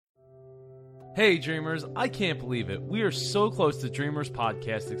Hey Dreamers, I can't believe it. We are so close to Dreamers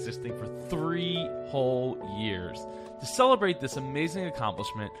Podcast existing for 3 whole years. To celebrate this amazing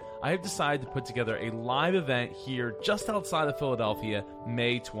accomplishment, I have decided to put together a live event here just outside of Philadelphia,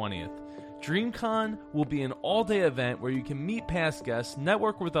 May 20th. DreamCon will be an all-day event where you can meet past guests,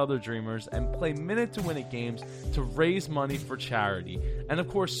 network with other Dreamers, and play minute-to-win-it games to raise money for charity, and of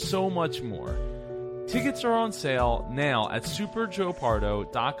course so much more. Tickets are on sale now at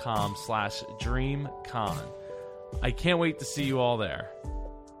superjoepardo.com/DreamCon. I can't wait to see you all there.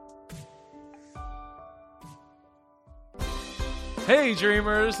 Hey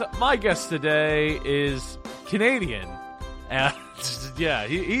Dreamers, my guest today is Canadian. Yeah,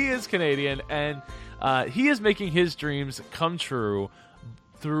 he is Canadian, and he is making his dreams come true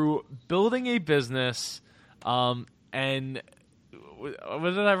through building a business and... What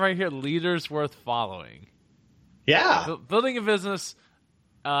did I write here? Leaders worth following. Yeah. Building a business,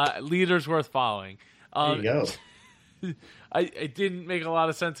 leaders worth following. There you go. It didn't make a lot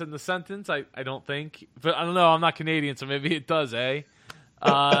of sense in the sentence, I don't think. But I don't know, I'm not Canadian, so maybe it does, eh?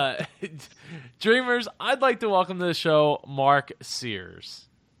 Dreamers, I'd like to welcome to the show Mark Sears.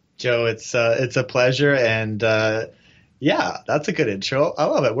 Joe, it's a pleasure, and yeah, that's a good intro. I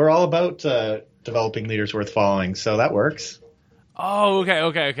love it. We're all about developing leaders worth following, so that works. Oh,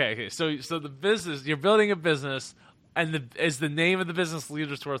 okay. So the business, you're building a business, and is the name of the business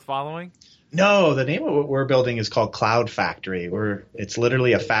Leaders Worth Following? No, the name of what we're building is called CloudFactory. It's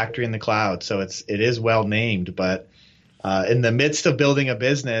literally a factory in the cloud, so it is well named. But in the midst of building a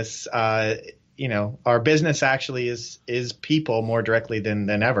business, our business actually is people more directly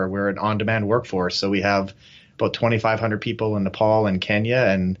than ever. We're an on-demand workforce, so we have about 2,500 people in Nepal and Kenya,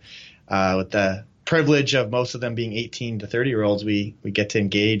 and with the privilege of most of them being 18 to 30-year-olds, we get to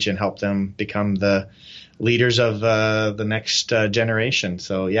engage and help them become the leaders of the next generation.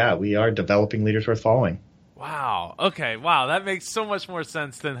 So, yeah, we are developing leaders worth following. Wow. Okay. Wow. That makes so much more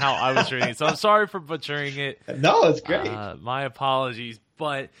sense than how I was reading it. So I'm sorry for butchering it. No, it's great. My apologies.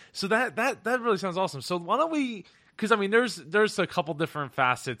 But so that really sounds awesome. So why don't we, because I mean, there's a couple different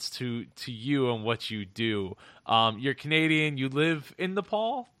facets to you and what you do. You're Canadian. You live in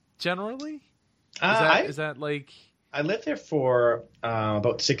Nepal generally? Is that like... I lived there for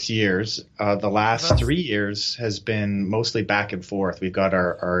about 6 years. The last 3 years has been mostly back and forth. We've got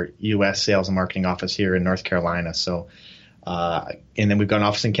our U.S. sales and marketing office here in North Carolina. So, and then we've got an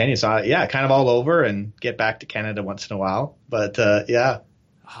office in Kenya. So, yeah, kind of all over and get back to Canada once in a while. But, yeah.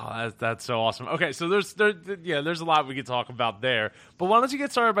 Oh, that's so awesome. Okay, so there's a lot we could talk about there. But why don't you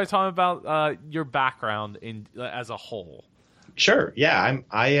get started by talking about your background as a whole? Sure. Yeah,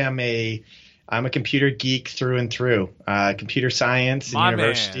 I'm a computer geek through and through. Computer science in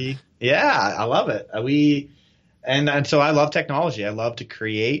university. Man. Yeah, I love it. And so I love technology. I love to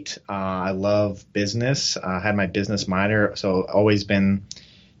create. I love business. I had my business minor, so always been,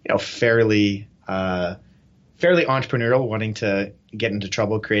 fairly entrepreneurial, wanting to get into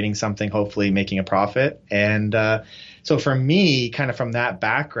trouble, creating something, hopefully making a profit. And so for me, kind of from that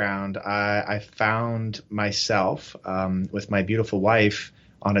background, I found myself with my beautiful wife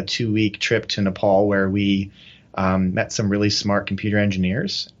on a 2-week trip to Nepal where we met some really smart computer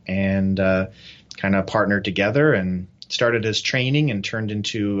engineers and kind of partnered together and started as training and turned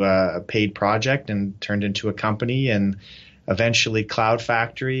into a paid project and turned into a company, and eventually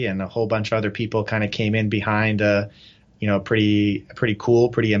CloudFactory and a whole bunch of other people kind of came in behind a pretty cool,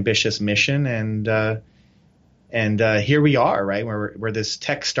 pretty ambitious mission. And here we are, right? We're this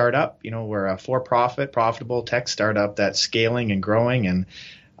tech startup. We're a for-profit, profitable tech startup that's scaling and growing and,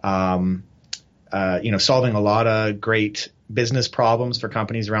 solving a lot of great business problems for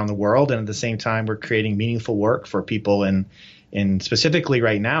companies around the world. And at the same time, we're creating meaningful work for people in specifically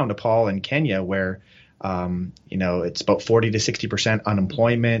right now, Nepal and Kenya, where, it's about 40 to 60%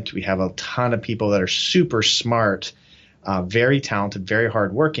 unemployment. We have a ton of people that are super smart, very talented, very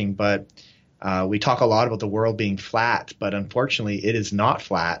hardworking, but we talk a lot about the world being flat, but unfortunately it is not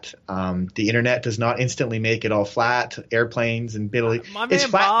flat. The internet does not instantly make it all flat. Airplanes and my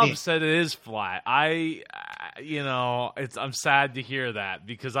man Bob said it is flat. I'm sad to hear that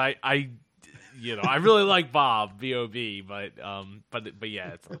because I really like Bob, B-O-B, but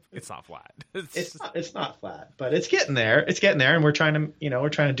yeah, it's not flat. It's not flat, but it's getting there. It's getting there, and we're trying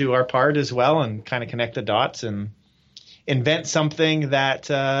to do our part as well and kind of connect the dots and invent something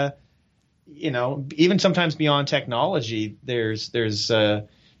that. Even sometimes beyond technology, we're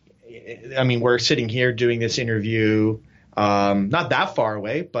sitting here doing this interview not that far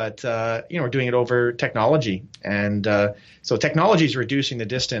away, but we're doing it over technology. And so technology is reducing the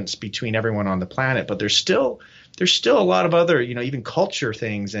distance between everyone on the planet, but there's still a lot of other, even culture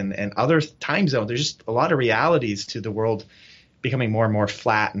things and other time zones. There's just a lot of realities to the world becoming more and more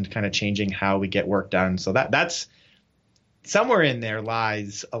flat and kind of changing how we get work done. So that's somewhere in there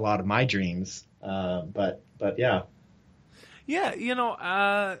lies a lot of my dreams. But yeah.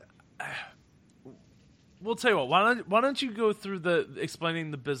 Yeah, we'll tell you what. Why don't you go through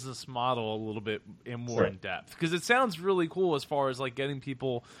explaining the business model a little bit more in depth? Because it sounds really cool as far as like getting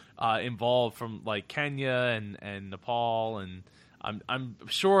people involved from like Kenya and Nepal, and I'm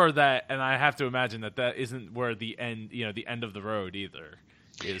sure that, and I have to imagine that isn't where the end of the road either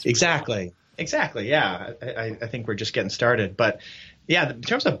is. Exactly. Yeah, I think we're just getting started, but yeah, in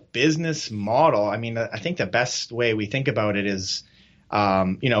terms of business model, I mean, I think the best way we think about it is.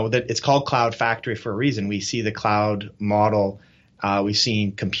 That it's called CloudFactory for a reason. We see the cloud model. We've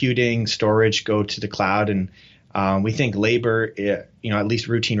seen computing, storage go to the cloud, and we think labor, at least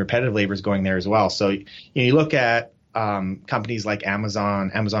routine, repetitive labor is going there as well. So you look at companies like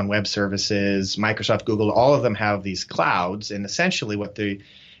Amazon Web Services, Microsoft, Google, all of them have these clouds, and essentially what they've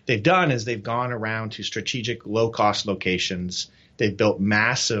done is they've gone around to strategic low-cost locations. They've built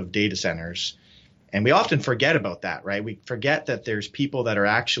massive data centers. And we often forget about that, right? We forget that there's people that are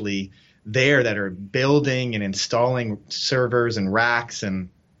actually there that are building and installing servers and racks and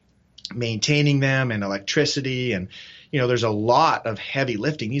maintaining them and electricity. And, there's a lot of heavy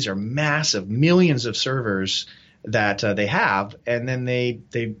lifting. These are massive, millions of servers that they have. And then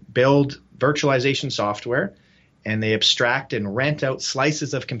they build virtualization software and they abstract and rent out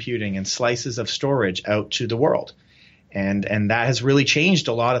slices of computing and slices of storage out to the world. And that has really changed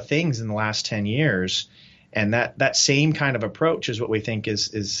a lot of things in the last 10 years. And that same kind of approach is what we think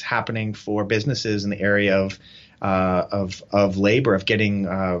is happening for businesses in the area of labor, of getting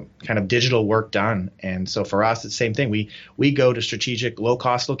kind of digital work done. And so for us, it's the same thing. We go to strategic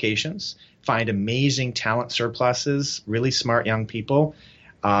low-cost locations, find amazing talent surpluses, really smart young people,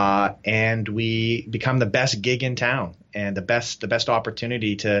 and we become the best gig in town and the best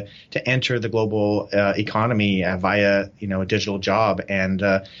opportunity to enter the global economy via a digital job, and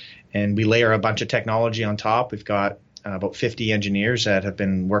we layer a bunch of technology on top. We've got about 50 engineers that have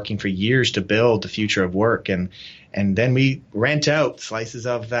been working for years to build the future of work, and then we rent out slices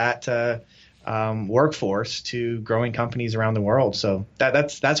of that workforce to growing companies around the world. So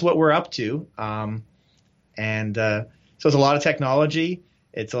that's what we're up to, so it's a lot of technology.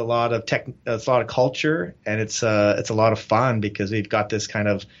 It's a lot of culture, and it's a lot of fun because we've got this kind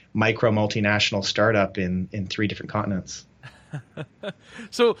of micro multinational startup in 3 different continents.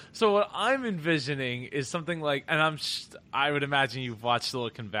 So what I'm envisioning is something like, and I would imagine you've watched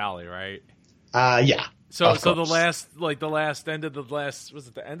Silicon Valley, right? Yeah. So the end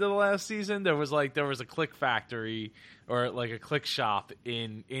of the last season? There was a click factory or like a click shop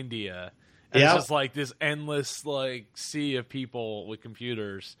in India. And It's just like this endless sea of people with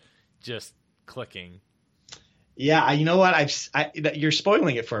computers just clicking. Yeah, you know what? You're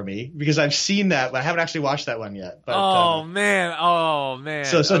spoiling it for me because I've seen that, but I haven't actually watched that one yet. But, man!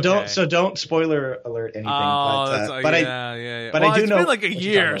 So okay. don't spoiler alert anything. Yeah. But I do know. It's been like a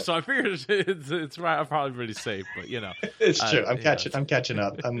year, so I figured it's probably pretty safe. But it's true. I'm catching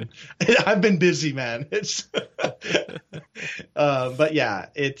up. I've been busy, man. But yeah,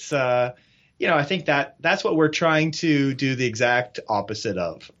 it's. I think that's what we're trying to do the exact opposite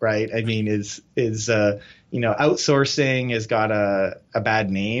of, right? I mean, outsourcing has got a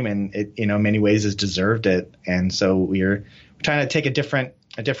bad name, and it, in many ways has deserved it. And so we're trying to take a different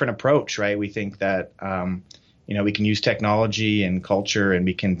approach, right? We think that, we can use technology and culture, and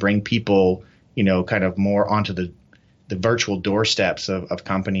we can bring people, kind of more onto the virtual doorsteps of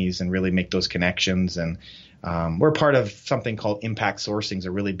companies and really make those connections. And we're part of something called impact sourcing. Is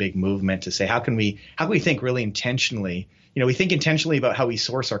a really big movement to say how can we think really intentionally. We think intentionally about how we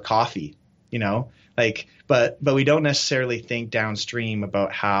source our coffee. But we don't necessarily think downstream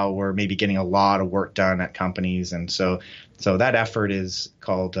about how we're maybe getting a lot of work done at companies. And so that effort is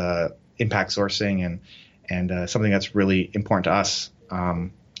called impact sourcing, and something that's really important to us. I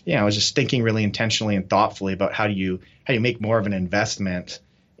was just thinking really intentionally and thoughtfully about how do you make more of an investment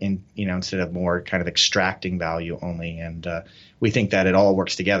in, instead of more kind of extracting value only. And we think that it all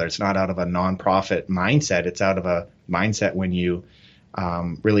works together. It's not out of a nonprofit mindset. It's out of a mindset when you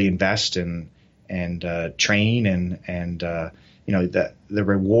really invest and train and the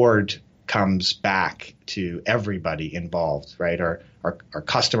reward comes back to everybody involved, right? Our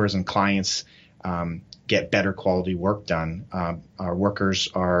customers and clients get better quality work done. Our workers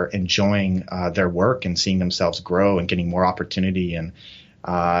are enjoying their work and seeing themselves grow and getting more opportunity,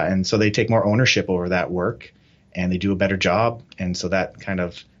 and so they take more ownership over that work and they do a better job. And so that kind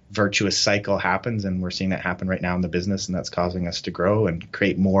of virtuous cycle happens, and we're seeing that happen right now in the business, and that's causing us to grow and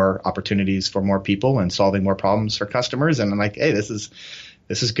create more opportunities for more people and solving more problems for customers. And I'm like, hey, this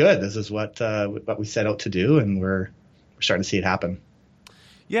is good. This is what we set out to do, and we're starting to see it happen.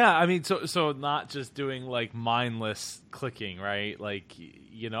 Yeah, I mean, so not just doing like mindless clicking, right? Like,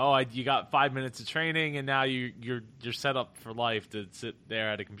 you got 5 minutes of training, and now you're set up for life to sit there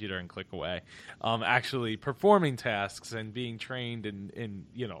at a computer and click away. Actually performing tasks and being trained in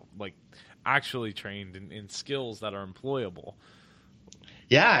like actually trained in skills that are employable.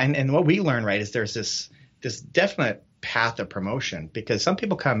 Yeah, and what we learn, right, is there's this definite path of promotion, because some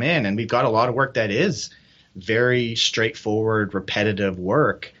people come in and we've got a lot of work that is very straightforward, repetitive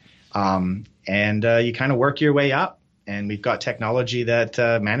work. And you kind of work your way up, and we've got technology that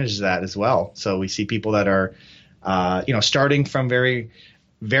manages that as well. So we see people that are, starting from very,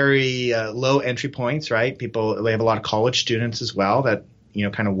 very low entry points, right? We have a lot of college students as well that,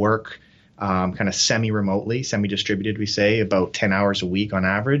 kind of work kind of semi-remotely, semi-distributed, we say, about 10 hours a week on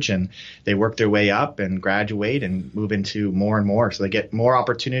average. And they work their way up and graduate and move into more and more. So they get more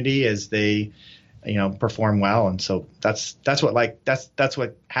opportunity as they perform well. And so that's what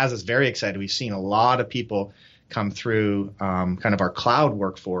has us very excited. We've seen a lot of people come through kind of our cloud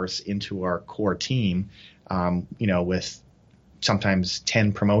workforce into our core team, with sometimes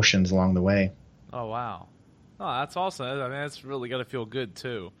 10 promotions along the way. Oh, wow. Oh, that's awesome. I mean, that's really got to feel good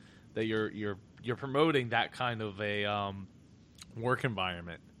too, that you're promoting that kind of a work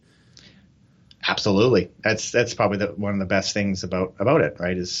environment. Absolutely. That's probably one of the best things about it,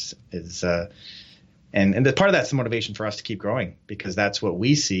 right? And the part of that's the motivation for us to keep growing, because that's what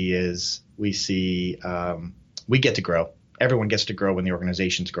we see we get to grow. Everyone gets to grow when the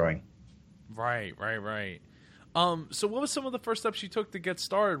organization's growing. Right. So what was some of the first steps you took to get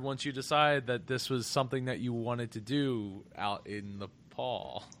started once you decided that this was something that you wanted to do out in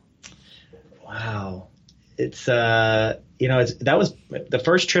Nepal? Wow. It's that was the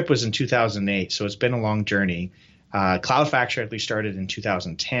first trip was in 2008. So it's been a long journey. CloudFactory actually started in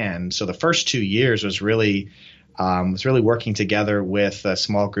 2010. So the first 2 years was really working together with a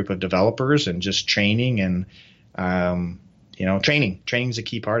small group of developers and just training and, training is a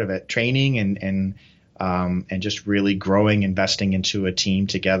key part of it. Training and just really growing, investing into a team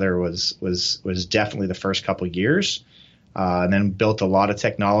together was definitely the first couple of years. And then built a lot of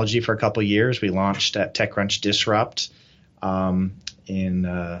technology for a couple of years. We launched at TechCrunch Disrupt in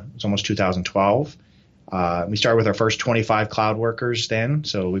it was almost 2012. We started with our first 25 cloud workers then.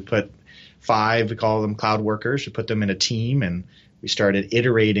 So we put 5, we call them cloud workers. We put them in a team, and we started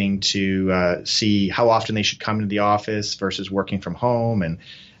iterating to see how often they should come into the office versus working from home, and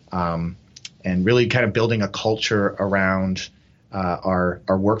really kind of building a culture around our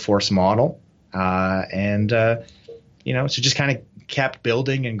workforce model. So just kind of kept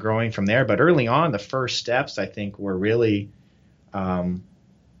building and growing from there. But early on, the first steps, I think, were really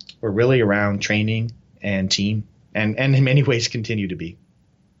around training and team, and in many ways continue to be.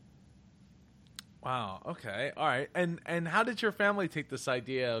 Wow. Okay. All right. And how did your family take this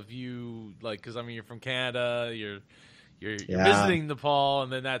idea of you, like, because I mean, you're from Canada, you're visiting Nepal,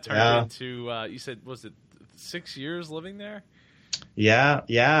 and then that turned into you said, was it 6 years living there? Yeah.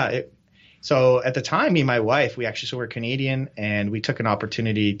 So at the time, me and my wife, we're Canadian, and we took an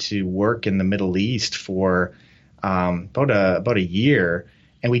opportunity to work in the Middle East for about a year.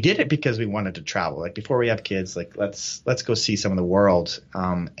 And we did it because we wanted to travel. Like, before we have kids, like, let's go see some of the world.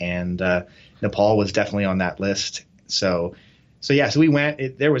 And Nepal was definitely on that list. So we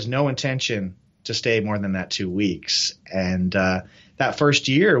went. There was no intention to stay more than that 2 weeks. And that first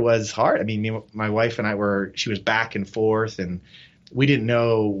year was hard. I mean, my wife and she was back and forth, and we didn't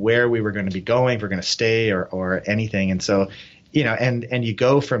know where we were going to be going, if we were going to stay or anything. And so, and you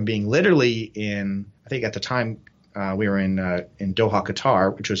go from being literally I think at the time, we were in Doha,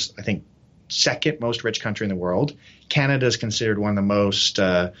 Qatar, which was, I think, second most rich country in the world. Canada is considered one of the most,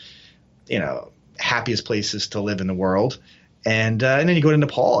 happiest places to live in the world. And then you go to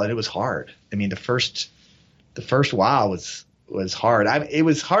Nepal, and it was hard. I mean, the first while was hard. It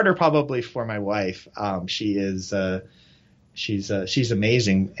was harder probably for my wife. She's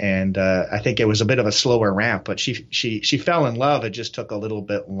amazing, and I think it was a bit of a slower ramp. But she fell in love. It just took a little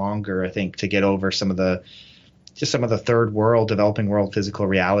bit longer, I think, to get over some of the third world, developing world physical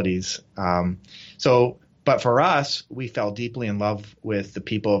realities. But for us, we fell deeply in love with the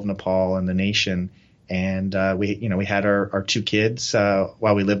people of Nepal and the nation. And we had our 2 kids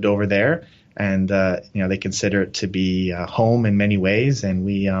while we lived over there. and they consider it to be home in many ways. And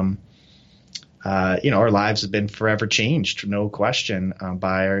we, our lives have been forever changed, no question,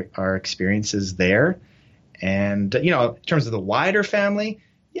 by our experiences there. And in terms of the wider family,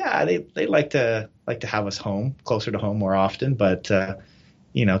 yeah, they like to have us home, closer to home more often. But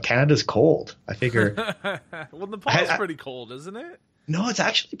Canada's cold. I figure. Well, Nepal's pretty cold, isn't it? No, it's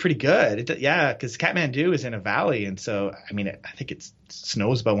actually pretty good. Because Kathmandu is in a valley, and so I think it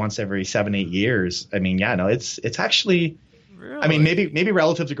snows about once every 7-8 years. It's actually. Really? Maybe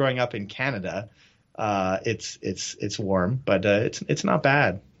relative to growing up in Canada, it's warm, but it's not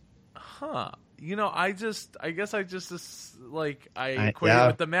bad. Huh. I guess I just equate it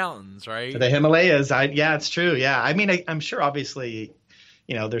with the mountains, right? The Himalayas. It's true. Yeah. I'm sure obviously,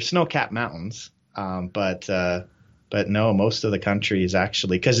 there's snow-capped mountains, but no, most of the country is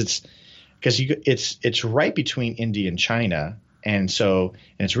actually because it's right between India and China. And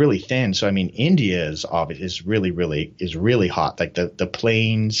it's really thin. So, India is really hot. Like the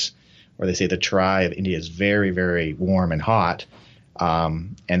plains, or they say the Tri of India, is very, very warm and hot.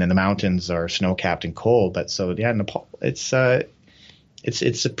 And then the mountains are snow-capped and cold. But Nepal, it's a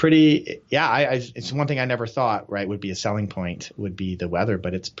pretty, it's one thing I never thought, right, would be a selling point, would be the weather,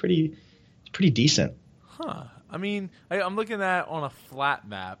 but it's pretty decent. Huh. I'm looking at on a flat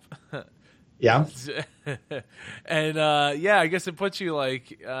map. Yeah. And I guess it puts you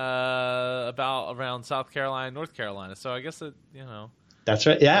about around South Carolina, North Carolina. So I guess That's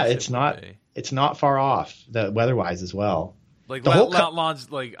right. Yeah, it's not far off weather-wise as well.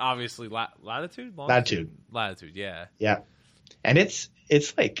 Obviously latitude. Latitude. Yeah. Yeah, and it's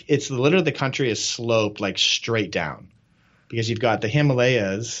literally the country is sloped straight down, because you've got the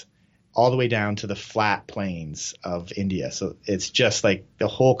Himalayas all the way down to the flat plains of India. So it's just the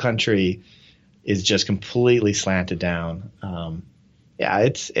whole country is just completely slanted down.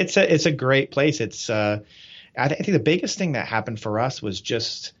 It's a great place. I think the biggest thing that happened for us was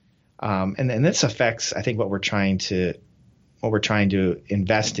just, and this affects, I think, what we're trying to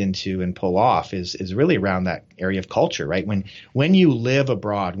invest into and pull off is really around that area of culture, right? When you live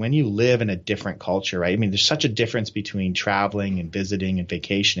abroad, when you live in a different culture, right? There's such a difference between traveling and visiting and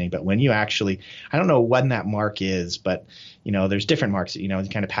vacationing, but when you actually, I don't know when that mark is, but there's different marks. You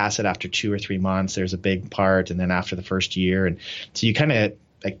kind of pass it after 2 or 3 months. There's a big part, and then after the first year, and so you kind of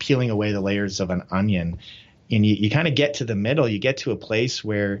peeling away the layers of an onion, and you kind of get to the middle. You get to a place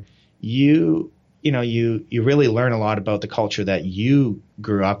where you really learn a lot about the culture that you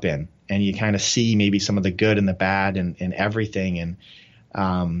grew up in, and you kind of see maybe some of the good and the bad and everything. And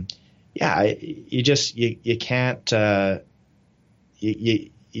you can't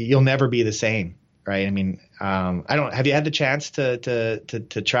you'll never be the same, right? Have you had the chance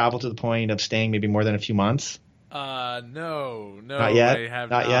to travel to the point of staying maybe more than a few months? No, not yet. I have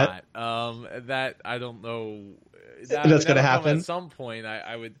not yet. That I don't know. That's going to happen at some point.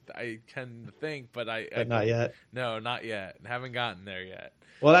 I can think, but not yet. No, not yet. Haven't gotten there yet.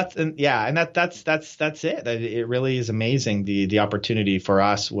 Well, that's it. It really is amazing. The opportunity for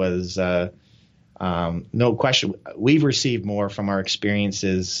us was no question. We've received more from our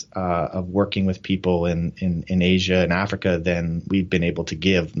experiences of working with people in Asia and Africa than we've been able to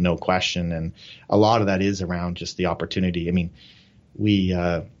give, no question. And a lot of that is around just the opportunity.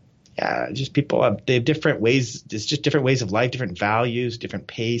 Just people they have different ways. It's just different ways of life, different values, different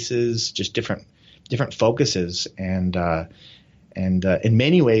paces, just different focuses. And in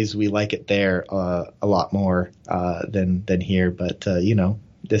many ways, we like it there a lot more than here. But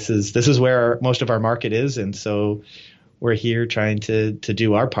this is where most of our market is, and so we're here trying to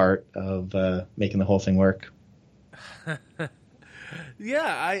do our part of making the whole thing work.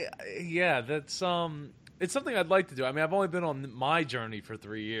 That's it's something I'd like to do. I've only been on my journey for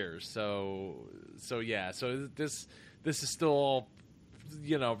 3 years, so this is still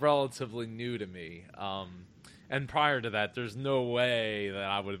relatively new to me. And prior to that, there's no way that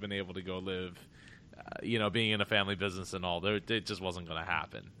I would have been able to go live, being in a family business and all. It just wasn't going to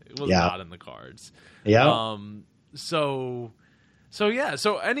happen. It was not in the cards. Yeah. So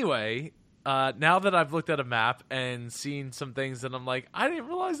anyway, now that I've looked at a map and seen some things that I'm like, I didn't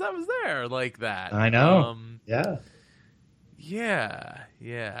realize that was there like that. I know.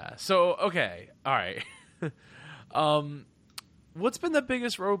 Yeah. So, okay. All right. What's been the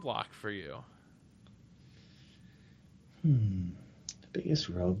biggest roadblock for you? The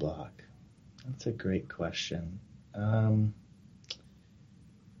biggest roadblock. That's a great question. Well,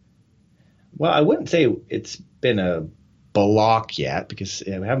 I wouldn't say it's been a block yet, because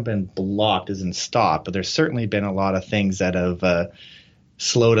we haven't been blocked as in stopped, but there's certainly been a lot of things that have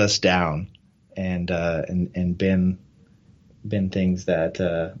slowed us down and been been things that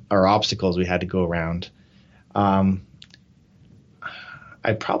are obstacles we had to go around. Um,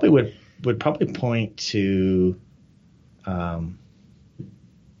 I probably would probably point to. Um,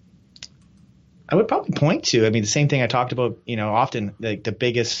 I would probably point to, I mean, the same thing I talked about, often like the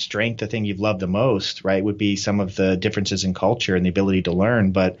biggest strength, the thing you've loved the most, right, would be some of the differences in culture and the ability to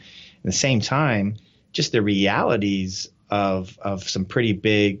learn. But at the same time, just the realities of some pretty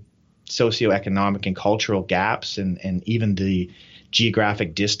big socioeconomic and cultural gaps, and even the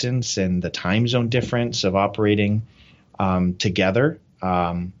geographic distance and the time zone difference of operating together.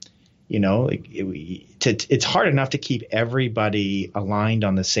 It's hard enough to keep everybody aligned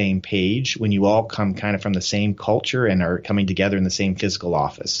on the same page when you all come kind of from the same culture and are coming together in the same physical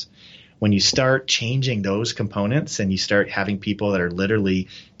office. When you start changing those components and you start having people that are literally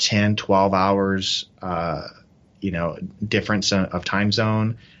 10, 12 hours, difference of time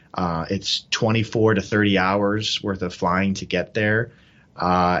zone, it's 24 to 30 hours worth of flying to get there.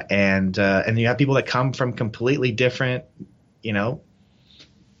 And you have people that come from completely different,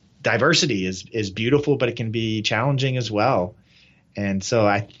 diversity is beautiful, but it can be challenging as well. And so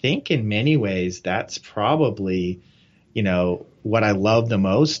I think in many ways that's probably, what I love the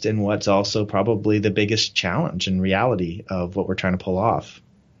most, and what's also probably the biggest challenge and reality of what we're trying to pull off.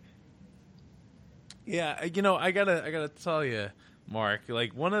 Yeah, I gotta tell you, Mark,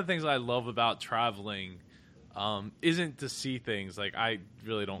 like one of the things I love about traveling isn't to see things. Like I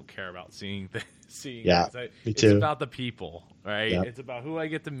really don't care about seeing things. Yeah, me too. It's about the people, right? Yeah. It's about who I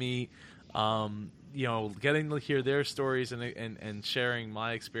get to meet. Getting to hear their stories and sharing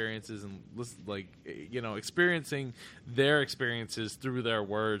my experiences and experiencing their experiences through their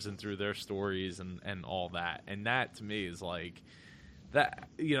words and through their stories and all that. And that to me is like that.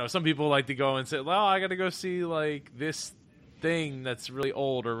 Some people like to go and say, "Well, I got to go see like this thing that's really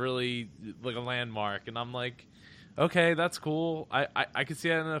old or really like a landmark," and I'm like, okay, that's cool. I could see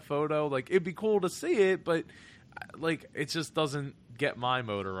that in a photo. Like it'd be cool to see it, but like it just doesn't get my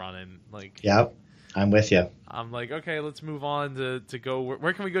motor running. Like, yeah, I'm with you. I'm like, okay, let's move on to go.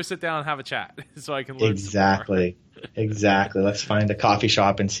 Where can we go sit down and have a chat so I can learn exactly. Exactly. Let's find a coffee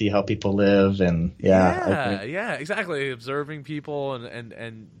shop and see how people live, and yeah, exactly. Observing people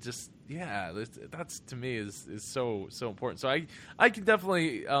and just that's to me is so important. So I can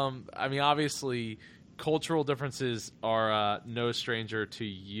definitely obviously cultural differences are no stranger to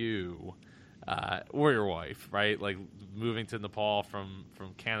you or your wife, right? Like moving to Nepal from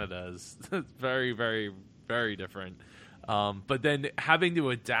Canada is very, very, very different. But then having to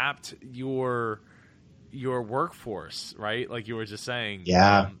adapt your workforce, right? Like you were just saying,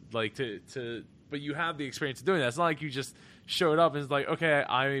 but you have the experience of doing that. It's not like you just showed up and it's like, okay,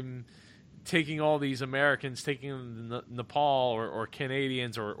 I'm taking all these Americans, taking them to Nepal or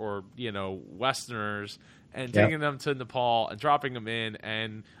Canadians or Westerners and taking them to Nepal and dropping them in,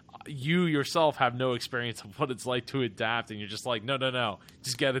 and you yourself have no experience of what it's like to adapt, and you're just like, no,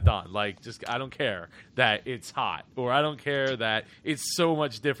 just get it done. Like, I don't care that it's hot, or I don't care that it's so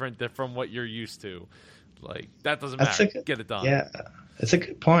much different from what you're used to. Like, that doesn't matter. Get it done. Yeah, it's a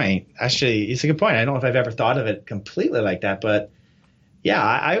good point. Actually, it's a good point. I don't know if I've ever thought of it completely like that, but yeah,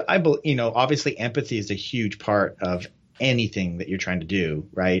 I obviously empathy is a huge part of anything that you're trying to do,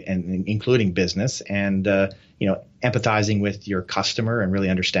 right? And including business, and empathizing with your customer and really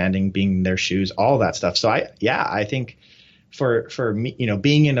understanding, being in their shoes, all that stuff. So I think for me,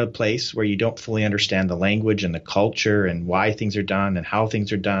 being in a place where you don't fully understand the language and the culture and why things are done and how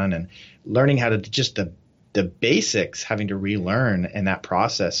things are done, and learning how to just the basics, having to relearn in that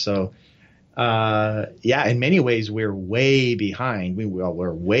process. So in many ways we're way behind.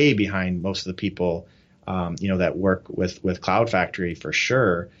 We're way behind most of the people that work with CloudFactory for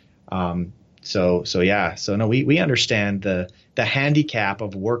sure. We understand the handicap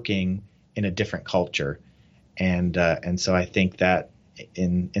of working in a different culture, and so I think that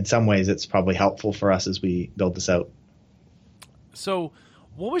in some ways it's probably helpful for us as we build this out. So,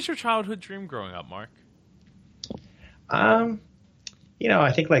 what was your childhood dream growing up, Mark? I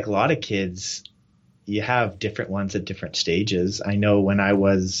think like a lot of kids, you have different ones at different stages. I know when I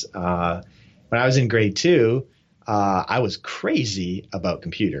was in grade 2, I was crazy about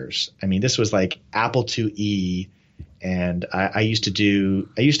computers. I mean, this was like Apple IIe, and I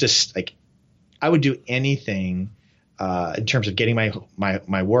would do anything in terms of getting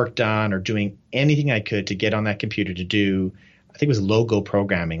my work done or doing anything I could to get on that computer to do. I think it was logo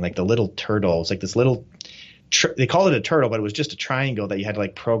programming, like the little turtles, like this little. They called it a turtle, but it was just a triangle that you had to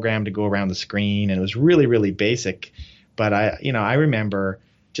like program to go around the screen, and it was really, really basic. But I remember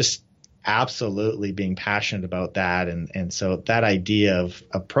just absolutely being passionate about that, and so that idea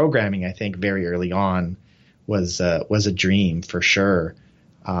of programming, I think, very early on was a dream for sure.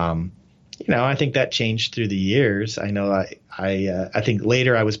 I think that changed through the years. I know I think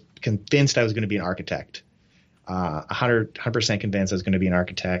later I was convinced I was going to be an architect. 100% convinced I was going to be an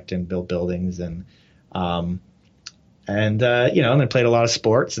architect and build buildings and then played a lot of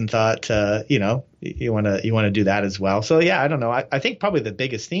sports and thought, you want to do that as well. So yeah, I don't know. I think probably the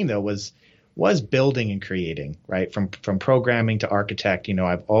biggest theme though was building and creating, right? From programming to architect,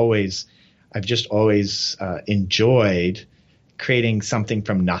 I've just always enjoyed creating something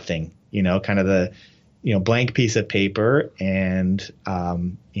from nothing, kind of the, blank piece of paper and,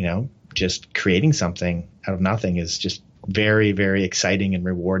 just creating something out of nothing is just very, very exciting and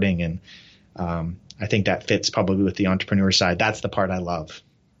rewarding. And, I think that fits probably with the entrepreneur side. That's the part I love.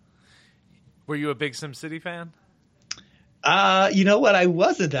 Were you a big SimCity fan? You know what? I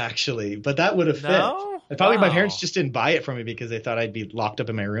wasn't actually, but that would have fit. No? And probably Wow. my parents just didn't buy it for me because they thought I'd be locked up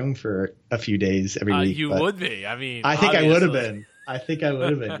in my room for a few days every week. You would be. I mean, I think I would have obviously.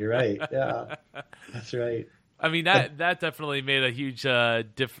 been. You're right. Yeah, that's right. I mean, that definitely made a huge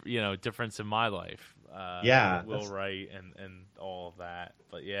difference in my life. Will Wright and all of that.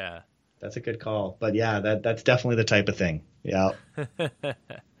 But yeah. That's a good call. But yeah, that's definitely the type of thing. Yeah.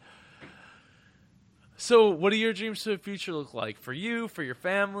 So what do your dreams for the future look like for you, for your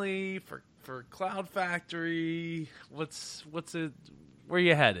family, for CloudFactory? What's it? Where are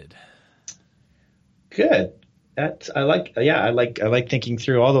you headed? Good. I like thinking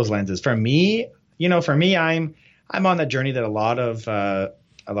through all those lenses. For me, I'm on the journey that a lot of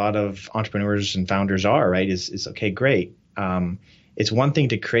entrepreneurs and founders are, right? Is okay, great. It's one thing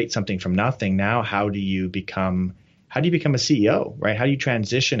to create something from nothing. Now, how do you become a CEO, right? How do you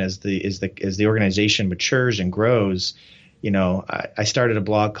transition as the organization matures and grows? I started a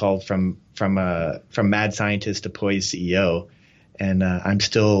blog called from mad scientist to poised CEO, and I'm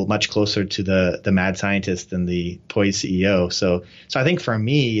still much closer to the mad scientist than the poised CEO. So I think for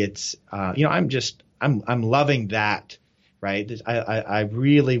me, it's I'm loving that, right? I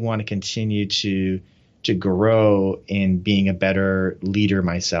really want to continue to grow in being a better leader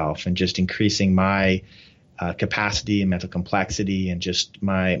myself and just increasing my capacity and mental complexity and just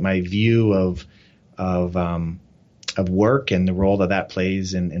my view of work and the role that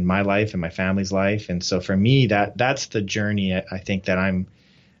plays in my life and my family's life. And so for me, that's the journey I think that I'm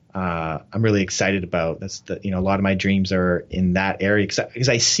really excited about. That's a lot of my dreams are in that area because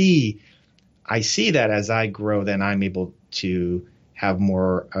I see that as I grow, then I'm able to have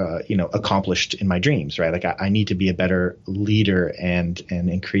more, accomplished in my dreams, right? Like I need to be a better leader and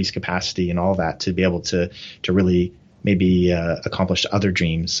increase capacity and all that to be able to really maybe accomplish other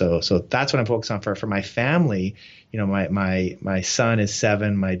dreams. So that's what I'm focused on for my family. My son is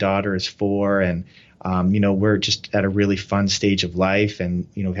 7, my daughter is 4, and we're just at a really fun stage of life, and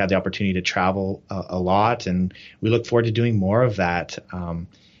we've had the opportunity to travel a lot, and we look forward to doing more of that.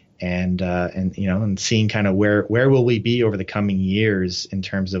 And seeing kind of where will we be over the coming years in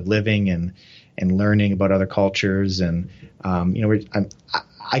terms of living and learning about other cultures. And,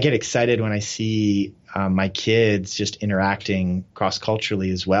 I get excited when I see my kids just interacting cross-culturally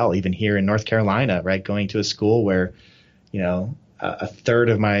as well, even here in North Carolina, right? Going to a school where, a third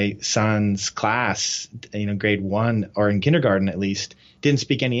of my son's class, grade 1 or in kindergarten at least, didn't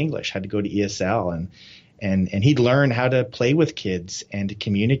speak any English, had to go to ESL and he'd learn how to play with kids and to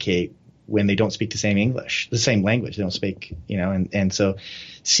communicate when they don't speak the same language. They don't speak, and so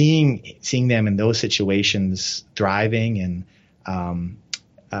seeing them in those situations thriving and,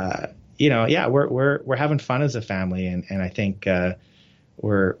 we're having fun as a family. And I think,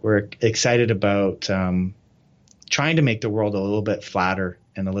 we're excited about, trying to make the world a little bit flatter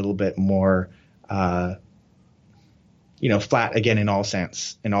and a little bit more, flat again in all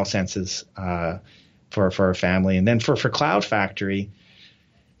senses, for our family. And then for CloudFactory,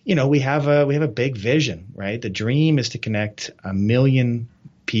 we have a big vision, right? The dream is to connect 1 million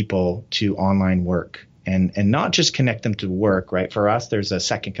people to online work and not just connect them to work, right? For us, there's a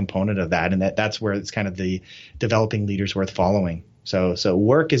second component of that. And that's where it's kind of the developing leaders worth following. So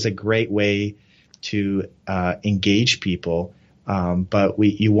work is a great way to engage people. But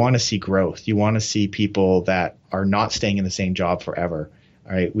you want to see growth. You want to see people that are not staying in the same job forever.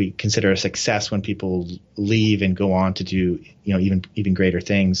 All right, we consider a success when people leave and go on to do, even greater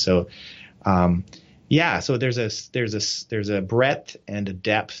things. So, so there's a breadth and a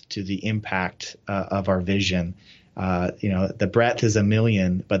depth to the impact of our vision. The breadth is 1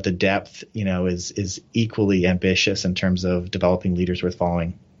 million, but the depth, is equally ambitious in terms of developing leaders worth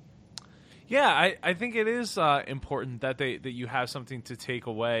following. Yeah, I think it is important that you have something to take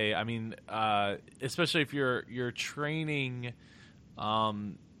away. I mean, especially if you're training,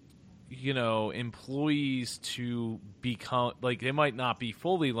 employees to become, like, they might not be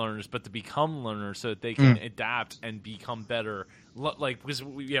fully learners, but to become learners so that they can adapt and become better. Like, because,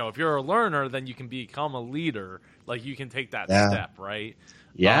 if you're a learner, then you can become a leader. Like, you can take that step, right?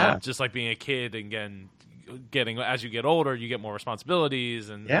 Yeah. Just like being a kid and getting as you get older, you get more responsibilities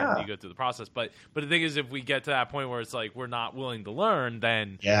and you go through the process. But the thing is, if we get to that point where it's like we're not willing to learn,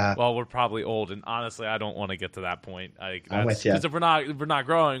 then we're probably old. And honestly, I don't want to get to that point. I'm with you. Because if we're not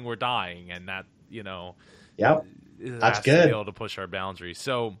growing, we're dying, and that that's has good. to be able to push our boundaries.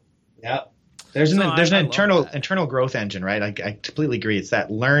 So there's an internal growth engine, right? I completely agree. It's that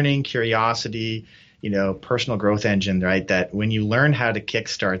learning, curiosity, personal growth engine, right? That when you learn how to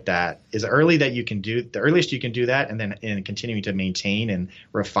kickstart that, is the earliest you can do that, and then continuing to maintain and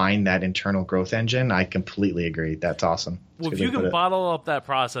refine that internal growth engine. I completely agree. That's awesome. Well, if you can bottle up that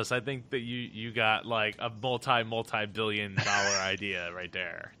process, I think that you got like a multi-billion dollar idea right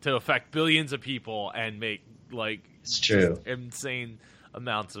there to affect billions of people and make like just insane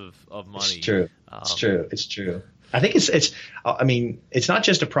amounts of money. It's true. I think it's not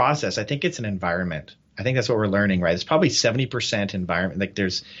just a process. I think it's an environment. I think that's what we're learning, right? It's probably 70% environment. Like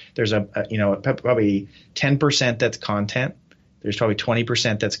there's probably 10% that's content. There's probably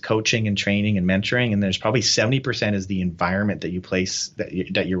 20% that's coaching and training and mentoring, and there's probably 70% is the environment that you place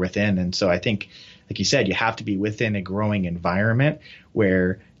that you're within. And so I think, like you said, you have to be within a growing environment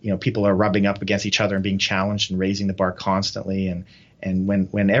where people are rubbing up against each other and being challenged and raising the bar constantly. And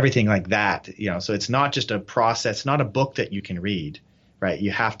when everything like that, so it's not just a process, not a book that you can read, right?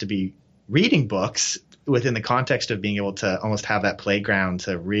 You have to be reading books within the context of being able to almost have that playground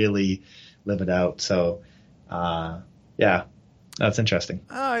to really live it out. So, that's interesting.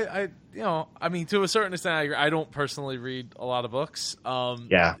 To a certain extent, I don't personally read a lot of books.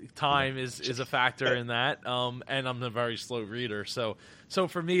 Time is a factor in that. And I'm a very slow reader. So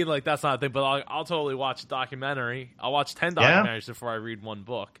for me, like, that's not a thing, but I'll totally watch a documentary. I'll watch 10 documentaries before I read one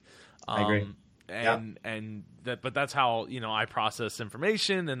book. I agree. But that's how, I process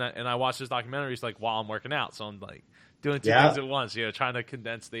information, and I watch those documentaries like while I'm working out. So I'm like doing two things at once, trying to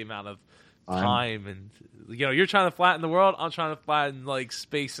condense the amount of time, and you're trying to flatten the world. I'm trying to flatten like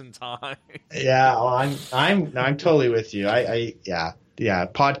space and time. I'm totally with you.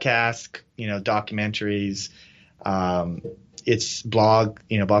 Podcasts, documentaries, it's blog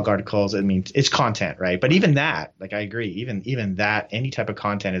articles. I mean, it's content, right? But even that, like, I agree, even that, any type of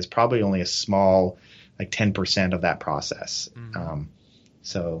content is probably only a small, like 10% of that process.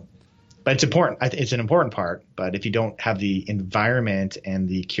 But it's important. It's an important part. But if you don't have the environment and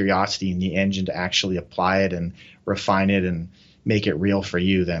the curiosity and the engine to actually apply it and refine it and make it real for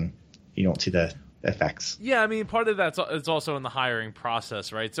you, then you don't see the effects. Yeah, I mean, part of it's also in the hiring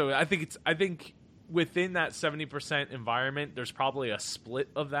process, right? So I think within that 70% environment, there's probably a split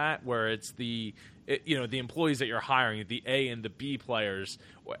of that where it's the employees that you're hiring, the A and the B players,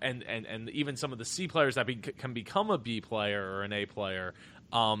 and even some of the C players that can become a B player or an A player.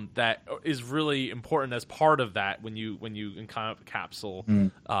 That is really important as part of that when you capsule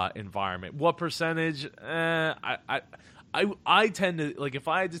environment. What percentage? I tend to, like, if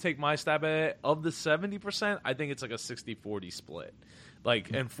I had to take my stab at it, of the 70%, I think it's like a 60-40 split.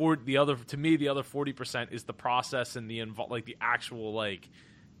 Like, and for the other 40% is the process and the actual like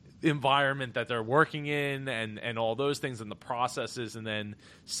environment that they're working in and all those things and the processes, and then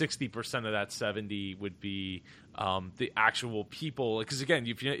 60% of that 70 would be the actual people. Because again,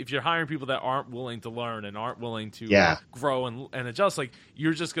 if you're hiring people that aren't willing to learn and aren't willing to grow and adjust, like,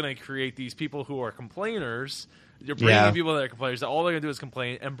 you're just going to create these people who are complainers. You're bringing people that are complainers that all they're going to do is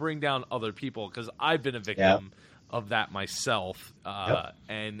complain and bring down other people. Because I've been a victim of that myself,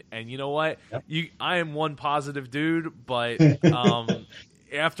 and you know what? I am one positive dude, but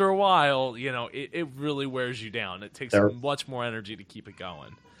after a while, it really wears you down. It takes much more energy to keep it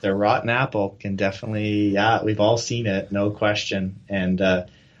going. The rotten apple can definitely, we've all seen it, no question. And and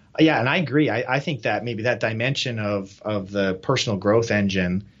I agree. I think that maybe that dimension of the personal growth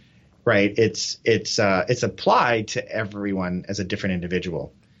engine, right? It's applied to everyone as a different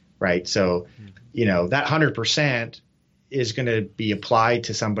individual, right? So, that 100% is going to be applied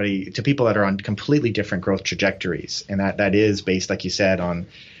to people that are on completely different growth trajectories. And that is based, like you said, on,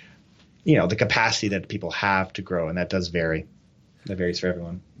 the capacity that people have to grow. And that does vary. That varies for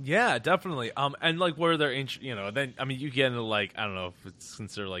everyone. Yeah, definitely. And like where they're, then, I mean, you get into like, I don't know if it's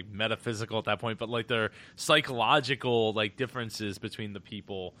considered like metaphysical at that point, but like their psychological like differences between the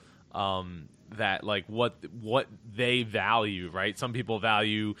people, that like what they value, right? Some people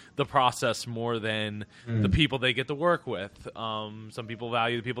value the process more than the people they get to work with. Some people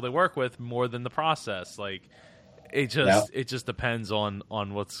value the people they work with more than the process. Like, it just depends on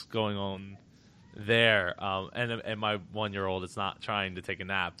what's going on there. And my 1-year-old is not trying to take a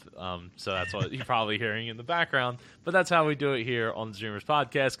nap. So that's what you're probably hearing in the background. But that's how we do it here on the Dreamers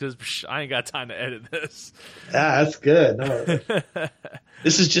podcast, because I ain't got time to edit this. Yeah, that's good. No.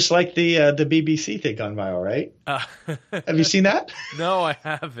 This is just like the BBC thing gone viral, right? Have you seen that? No, I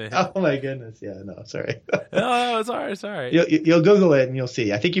haven't. Oh my goodness! Yeah, no, sorry. No, it's all right. It's all right. You'll Google it and you'll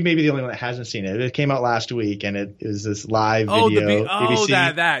see. I think you may be the only one that hasn't seen it. It came out last week, and it was this live video.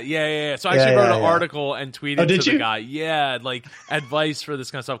 BBC. that. Yeah. So I actually wrote an article and tweeted to the guy. Yeah, like advice for this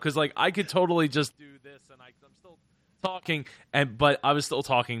kind of stuff, because like I could totally just do this, and I'm still talking, but I was still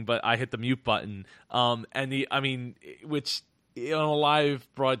talking, but I hit the mute button. Which on a live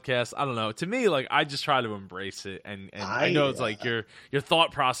broadcast, I don't know. To me, like I just try to embrace it, and I know it's like your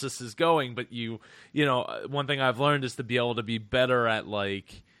thought process is going, but you know, one thing I've learned is to be able to be better at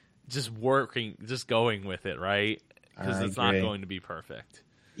like just going with it, right? Because it's not going to be perfect.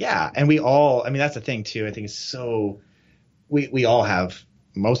 Yeah, and that's the thing too. I think it's so we all have.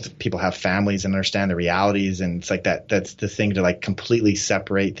 Most people have families and understand the realities, and it's like that's the thing, to like completely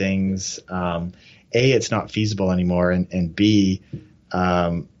separate things. A, it's not feasible anymore, and B,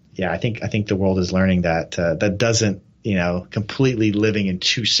 I think the world is learning that that doesn't, completely living in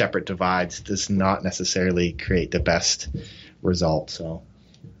two separate divides does not necessarily create the best result. So.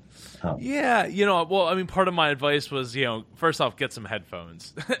 Yeah, well, I mean, part of my advice was, first off, get some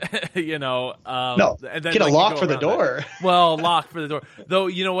headphones, no, and then, get a lock for the door. Well, lock for the door. Though,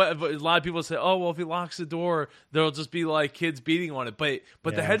 you know what? A lot of people say, oh, well, if he locks the door, there'll just be like kids beating on it. But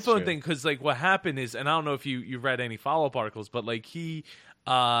the headphone thing, because like what happened is, and I don't know if you read any follow-up articles, but like he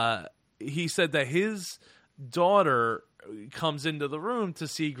said that his daughter comes into the room to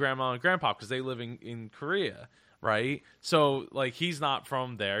see grandma and grandpa because they live in Korea. Right, so like he's not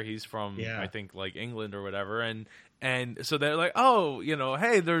from there; he's from I think like England or whatever, and so they're like, oh,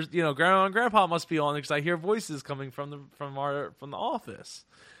 hey, there's grandma and grandpa must be on because I hear voices coming from the office.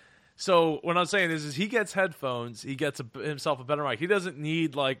 So what I'm saying is he gets headphones, he gets himself a better mic. He doesn't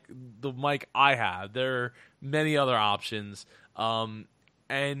need like the mic I have. There are many other options, and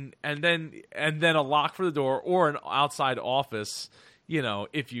then a lock for the door or an outside office,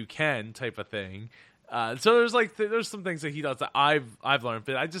 if you can, type of thing. So there's some things that he does that I've learned,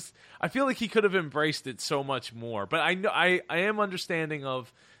 but I feel like he could have embraced it so much more. But I am understanding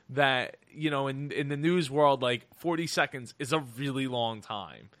of that, in the news world, like 40 seconds is a really long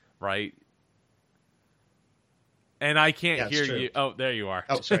time, right? And I can't hear you. Oh, there you are.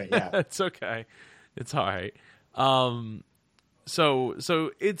 Oh, sorry. Yeah, it's okay. It's all right. So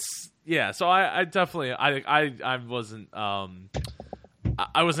it's So I definitely I wasn't.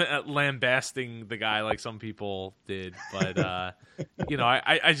 I wasn't lambasting the guy like some people did, but I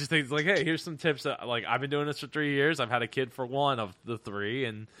just think it's like, hey, here's some tips that like I've been doing this for 3 years. I've had a kid for one of the three,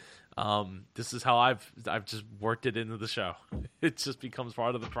 and this is how I've just worked it into the show. It just becomes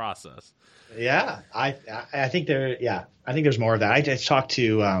part of the process. Yeah, I think I think there's more of that. I just talked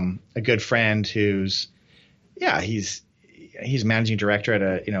to a good friend who's he's managing director at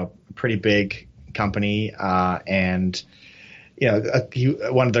a pretty big company, and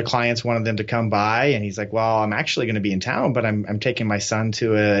one of their clients wanted them to come by, and he's like, well, I'm actually going to be in town, but I'm taking my son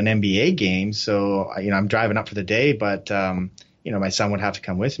to an NBA game. So, I'm driving up for the day, but, my son would have to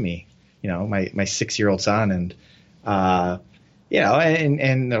come with me, my 6-year-old son. And, and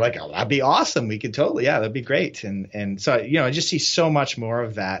they're like, oh, that'd be awesome. We could totally, that'd be great. And so, I just see so much more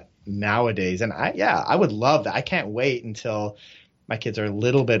of that nowadays. And I would love that. I can't wait until my kids are a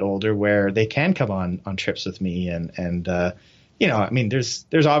little bit older where they can come on trips with me and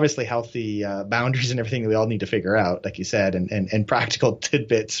there's obviously healthy boundaries and everything that we all need to figure out, like you said, and practical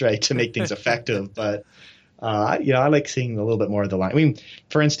tidbits, right, to make things effective. But, I like seeing a little bit more of the line. I mean,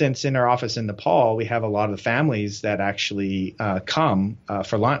 for instance, in our office in Nepal, we have a lot of the families that actually come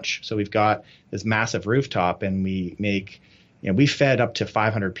for lunch. So we've got this massive rooftop, and we make, we fed up to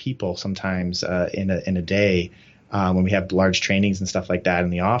 500 people sometimes in a day. When we have large trainings and stuff like that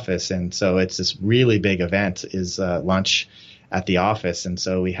in the office. And so it's this really big event is lunch at the office. And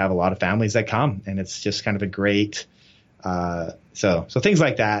so we have a lot of families that come, and it's just kind of a great, so things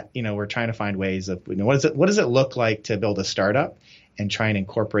like that, we're trying to find ways of, what does it look like to build a startup and try and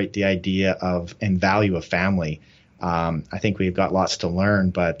incorporate the idea of and value of family. I think we've got lots to learn,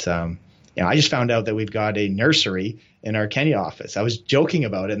 but, I just found out that we've got a nursery in our Kenya office. I was joking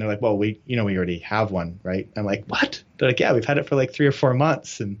about it, and they're like, well, we already have one, right? I'm like, what? They're like, yeah, we've had it for like 3 or 4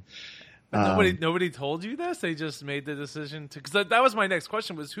 months. And nobody told you this? They just made the decision to, because that was my next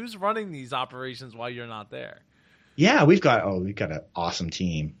question, was who's running these operations while you're not there? Yeah, we've got an awesome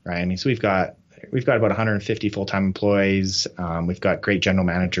team, right? I mean, so we've got, we've got about 150 full-time employees. We've got great general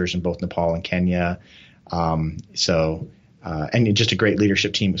managers in both Nepal and Kenya. And just a great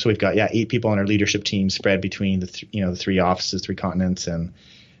leadership team. So we've got 8 people on our leadership team spread between the 3 offices, 3 continents, and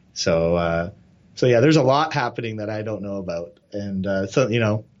so there's a lot happening that I don't know about. And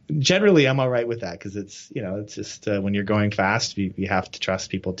generally I'm all right with that because it's just when you're going fast, you have to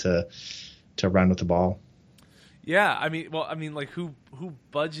trust people to run with the ball. Yeah, I mean, like who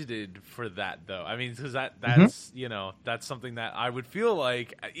budgeted for that though? I mean, because that's that's something that I would feel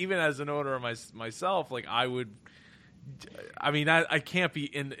like even as an owner of myself, like I would. I mean, I can't be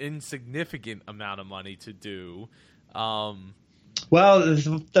an insignificant amount of money to do. Well,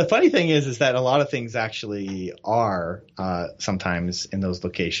 the funny thing is that a lot of things actually are sometimes in those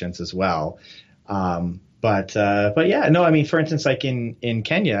locations as well. But yeah, no, I mean, for instance, like in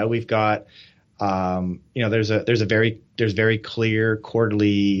Kenya, we've got there's very clear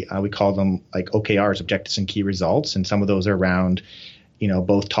quarterly, we call them like OKRs, objectives and key results, and some of those are around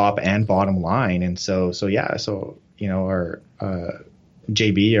both top and bottom line. And so our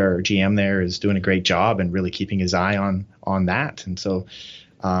JB, our GM there, is doing a great job and really keeping his eye on that. And so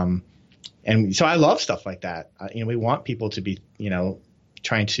I love stuff like that. We want people to be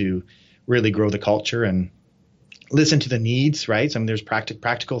trying to really grow the culture and listen to the needs, right? So there's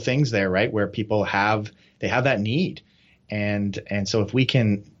practical things there, right, where people have that need. And so if we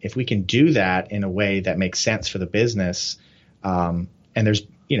can do that in a way that makes sense for the business, and there's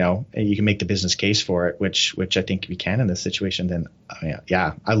and you can make the business case for it, which I think we can in this situation, then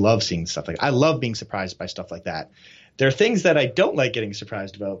I love seeing stuff like that. I love being surprised by stuff like that. There are things that I don't like getting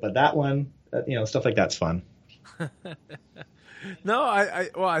surprised about, but that one, stuff like that's fun. No,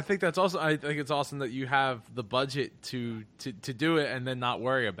 I think that's also, I think it's awesome that you have the budget to do it and then not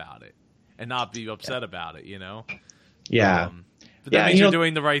worry about it and not be upset about it, Yeah. But that means you're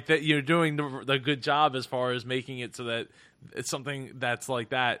doing the right thing. You're doing the good job as far as making it so that it's something that's like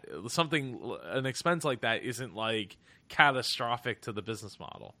that. An expense like that isn't like catastrophic to the business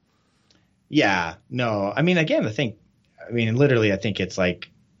model. Yeah. No. I mean, again, literally, I think it's like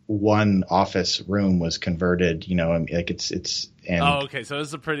one office room was converted. Like it's. And, okay. So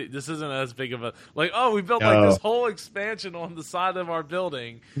this isn't as big of a we built like this whole expansion on the side of our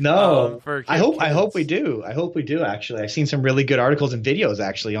building. No, I hope we do. Actually, I've seen some really good articles and videos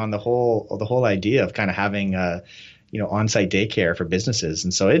actually on the whole idea of kind of having on-site daycare for businesses,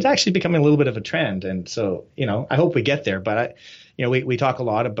 and so it's actually becoming a little bit of a trend. And so I hope we get there. But we talk a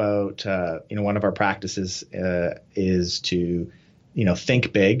lot about one of our practices is to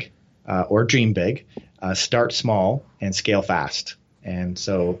think big or dream big. Start small and scale fast. And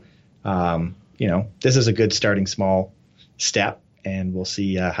so, this is a good starting small step, and we'll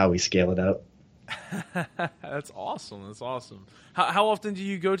see how we scale it out. That's awesome. How often do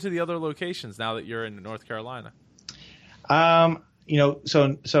you go to the other locations now that you're in North Carolina? So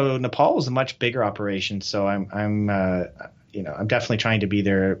Nepal is a much bigger operation. So I'm definitely trying to be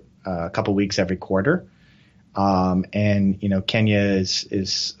there a couple weeks every quarter. And Kenya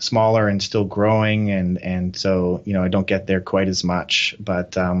is smaller and still growing, and so I don't get there quite as much,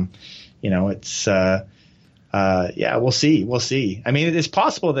 but it's we'll see. I mean, it's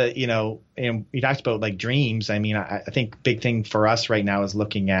possible that and you talked about like dreams. I mean, I think big thing for us right now is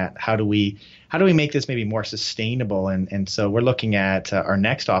looking at how do we make this maybe more sustainable, and so we're looking at our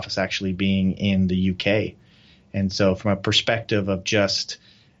next office actually being in the UK, and so from a perspective of just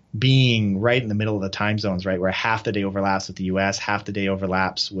being right in the middle of the time zones, right, where half the day overlaps with the U.S., half the day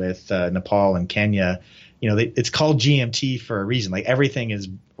overlaps with Nepal and Kenya. It's called GMT for a reason. Like everything is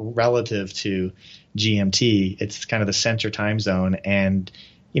relative to GMT. It's kind of the center time zone, and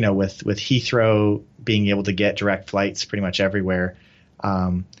with Heathrow being able to get direct flights pretty much everywhere.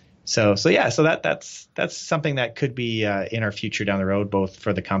 So that's something that could be in our future down the road, both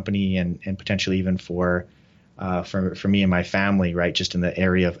for the company and potentially even for me and my family, right? Just in the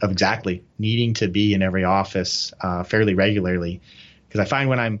area of exactly needing to be in every office fairly regularly, because I find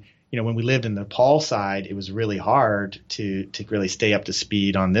when we lived in the Nepal side, it was really hard to really stay up to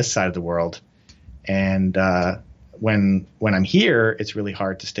speed on this side of the world, and when I'm here, it's really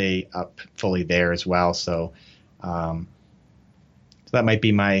hard to stay up fully there as well. So that might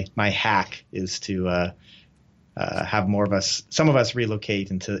be my hack, is to have some of us relocate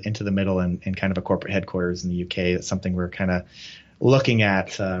into the middle and kind of a corporate headquarters in the UK. That's something we're kind of looking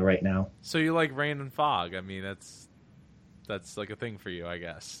at right now. So you like rain and fog? I mean, that's like a thing for you, I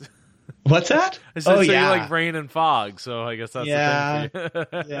guess. What's that? I said, Oh so yeah, you like rain and fog, so I guess that's yeah, the thing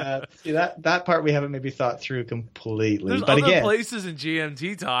for you. yeah. See, that part we haven't maybe thought through completely. There's But other again, places in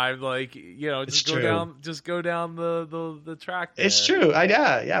GMT time, like, it's just go down the track there. It's true.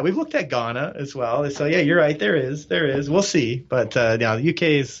 Yeah. We've looked at Ghana as well. So yeah, you're right. There is. We'll see. But yeah, the UK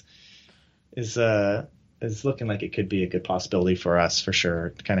is looking like it could be a good possibility for us for sure.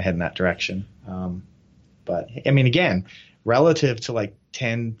 To kind of head in that direction. But I mean, again, relative to like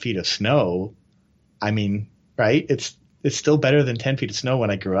 10 feet of snow, I mean, right? It's still better than 10 feet of snow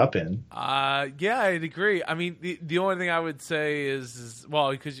when I grew up in. Yeah, I'd agree. I mean, the only thing I would say is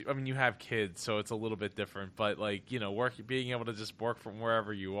well, because I mean, you have kids, so it's a little bit different. But like, being able to just work from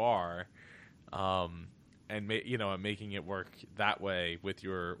wherever you are, and making it work that way with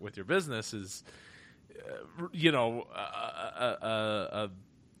your business is,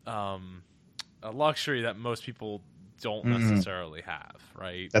 a luxury that most people don't necessarily have,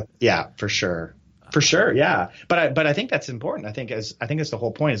 right? Yeah, for sure. For sure, yeah. But I think that's important. I think it's the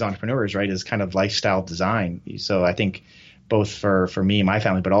whole point as entrepreneurs, right, is kind of lifestyle design. So I think both for me and my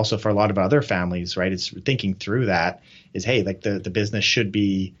family, but also for a lot of other families, right, it's thinking through that is, hey, like the business should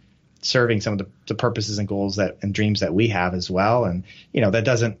be serving some of the purposes and goals and dreams that we have as well. And, that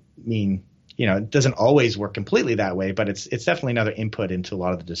doesn't mean, it doesn't always work completely that way, but it's definitely another input into a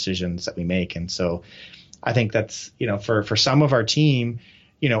lot of the decisions that we make. And so I think that's, for some of our team,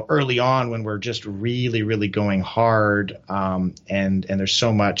 early on when we're just really, really going hard, and there's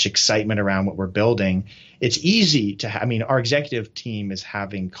so much excitement around what we're building, it's easy to our executive team is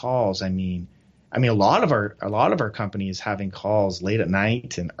having calls. I mean, a lot of our company is having calls late at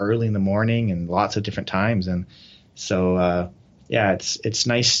night and early in the morning and lots of different times. And so, yeah, it's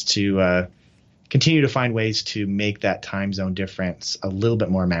nice to continue to find ways to make that time zone difference a little bit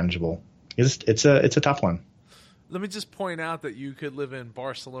more manageable. It's a tough one. Let me just point out that you could live in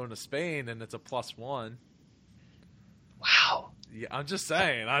Barcelona, Spain, and it's a +1. Wow. Yeah, I'm just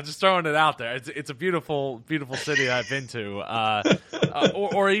saying. I'm just throwing it out there. It's a beautiful, beautiful city I've been to.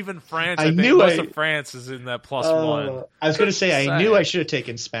 Or even France. I think most of France is in that +1. I was going to say, I knew I should have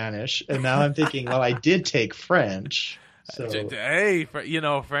taken Spanish, and now I'm thinking, well, I did take French. So. Hey,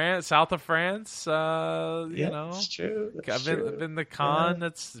 France, south of France. It's true. I've been to Cannes.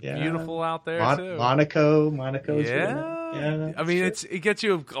 That's beautiful out there too. Monaco. Yeah. I mean, it gets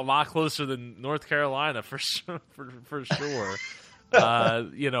you a lot closer than North Carolina for sure. For sure.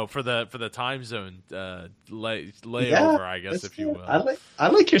 For the time zone layover, I guess, if you will. I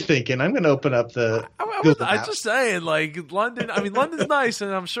like your thinking. I'm going to open up the. I'm just saying, like London. I mean, London's nice,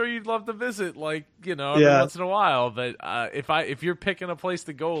 and I'm sure you'd love to visit, like every once in a while. But if you're picking a place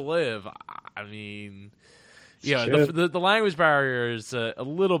to go live, I mean, the language barrier is a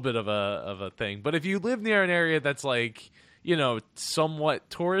little bit of a thing. But if you live near an area that's like, somewhat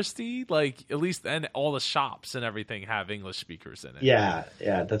touristy, like at least then all the shops and everything have English speakers in it. Yeah,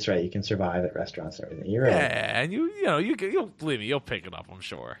 that's right. You can survive at restaurants and everything. You're right. Yeah, and you'll believe me, you'll pick it up, I'm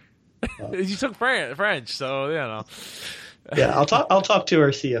sure. You took French, so Yeah, I'll talk to our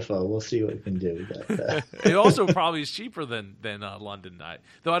CFO. We'll see what we can do. But, it also probably is cheaper than London.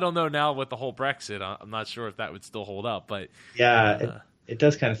 Though I don't know now with the whole Brexit. I'm not sure if that would still hold up. But yeah, it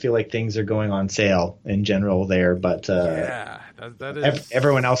does kind of feel like things are going on sale in general there. But that is...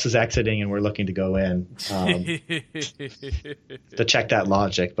 everyone else is exiting, and we're looking to go in to check that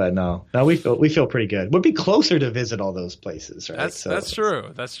logic. But no, we feel pretty good. We'd be closer to visit all those places, right? That's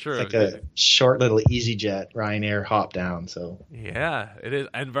true. That's true. It's like a short little EasyJet, Ryanair hop down. So yeah, it is,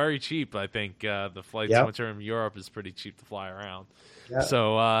 and very cheap. I think the flights from Europe is pretty cheap to fly around. Yeah.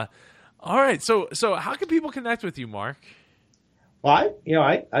 So all right. So how can people connect with you, Mark? Well,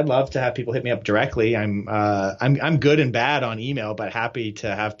 I'd love to have people hit me up directly. I'm good and bad on email, but happy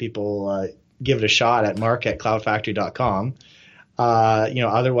to have people give it a shot at mark@cloudfactory.com.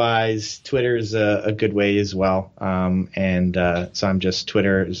 Otherwise, Twitter is a good way as well. So I'm just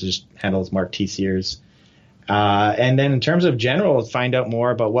Twitter is just handles Mark T. Sears. And then in terms of general, find out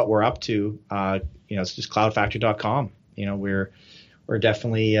more about what we're up to. It's just cloudfactory.com. We're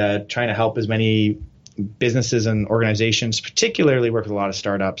definitely trying to help as many businesses and organizations, particularly work with a lot of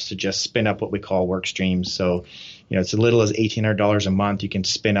startups, to just spin up what we call work streams. So, it's as little as $1,800 a month. You can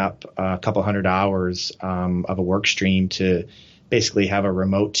spin up a couple hundred hours of a work stream to basically have a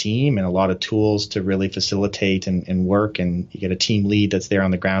remote team and a lot of tools to really facilitate and work. And you get a team lead that's there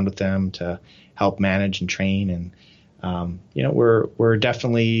on the ground with them to help manage and train. And, we're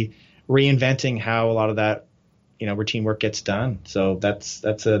definitely reinventing how a lot of that routine work gets done. So that's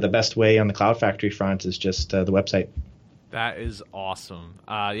the best way on the Cloud Factory front is just the website. That is awesome.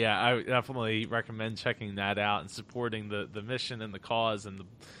 Yeah, I definitely recommend checking that out and supporting the mission and the cause and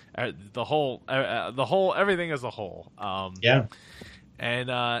the whole everything as a whole. Yeah. And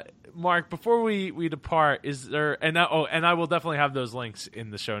Mark, before we depart, is there and I will definitely have those links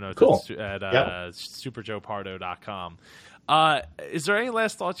in the show notes cool. at superjoepardo.com. Is there any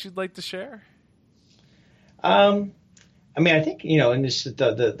last thoughts you'd like to share? I mean, I think, and this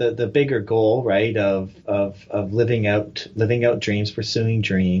the bigger goal, right, of living out dreams, pursuing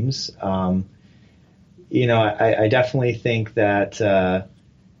dreams. I definitely think that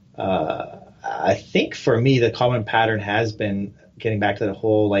I think for me the common pattern has been getting back to the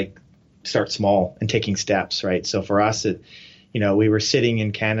whole start small and taking steps, right? So for us, we were sitting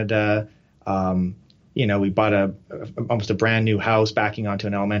in Canada. We bought almost a brand new house backing onto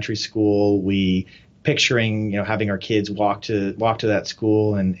an elementary school. We picturing, having our kids walk to that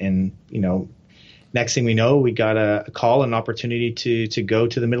school and next thing we know, we got a call, an opportunity to go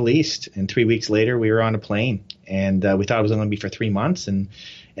to the Middle East. And 3 weeks later, we were on a plane, and we thought it was only going to be for 3 months, and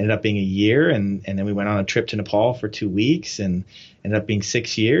ended up being a year. And then we went on a trip to Nepal for 2 weeks, and ended up being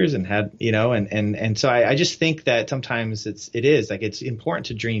 6 years, and had, and so I just think that sometimes it's important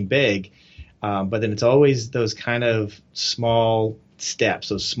to dream big, but then it's always those kind of small steps,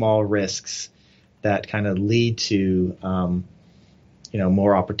 those small risks that kind of lead to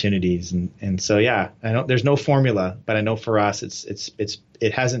more opportunities, and so there's no formula, but I know for us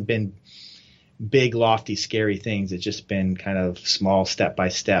it hasn't been big, lofty, scary things. It's just been kind of small, step by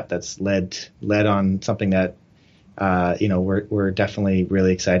step that's led on something that we're definitely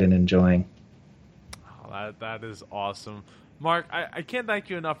really excited and enjoying. Oh, that is awesome. Mark, I can't thank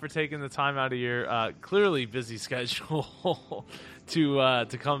you enough for taking the time out of your clearly busy schedule to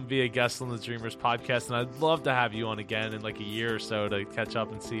come be a guest on the Dreamers podcast, and I'd love to have you on again in a year or so to catch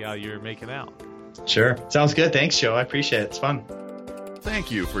up and see how you're making out. Sure. Sounds good. Thanks, Joe. I appreciate it. It's fun. Thank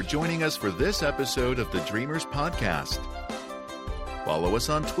you for joining us for this episode of the Dreamers podcast. Follow us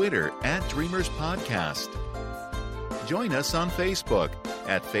on Twitter at Dreamers Podcast. Join us on Facebook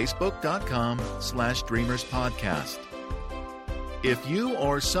at facebook.com/Dreamers Podcast. If you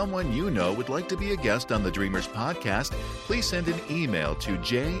or someone you know would like to be a guest on the Dreamers podcast, please send an email to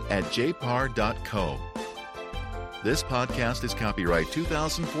j@jpar.co. This podcast is copyright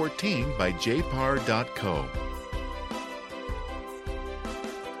 2014 by jpar.co.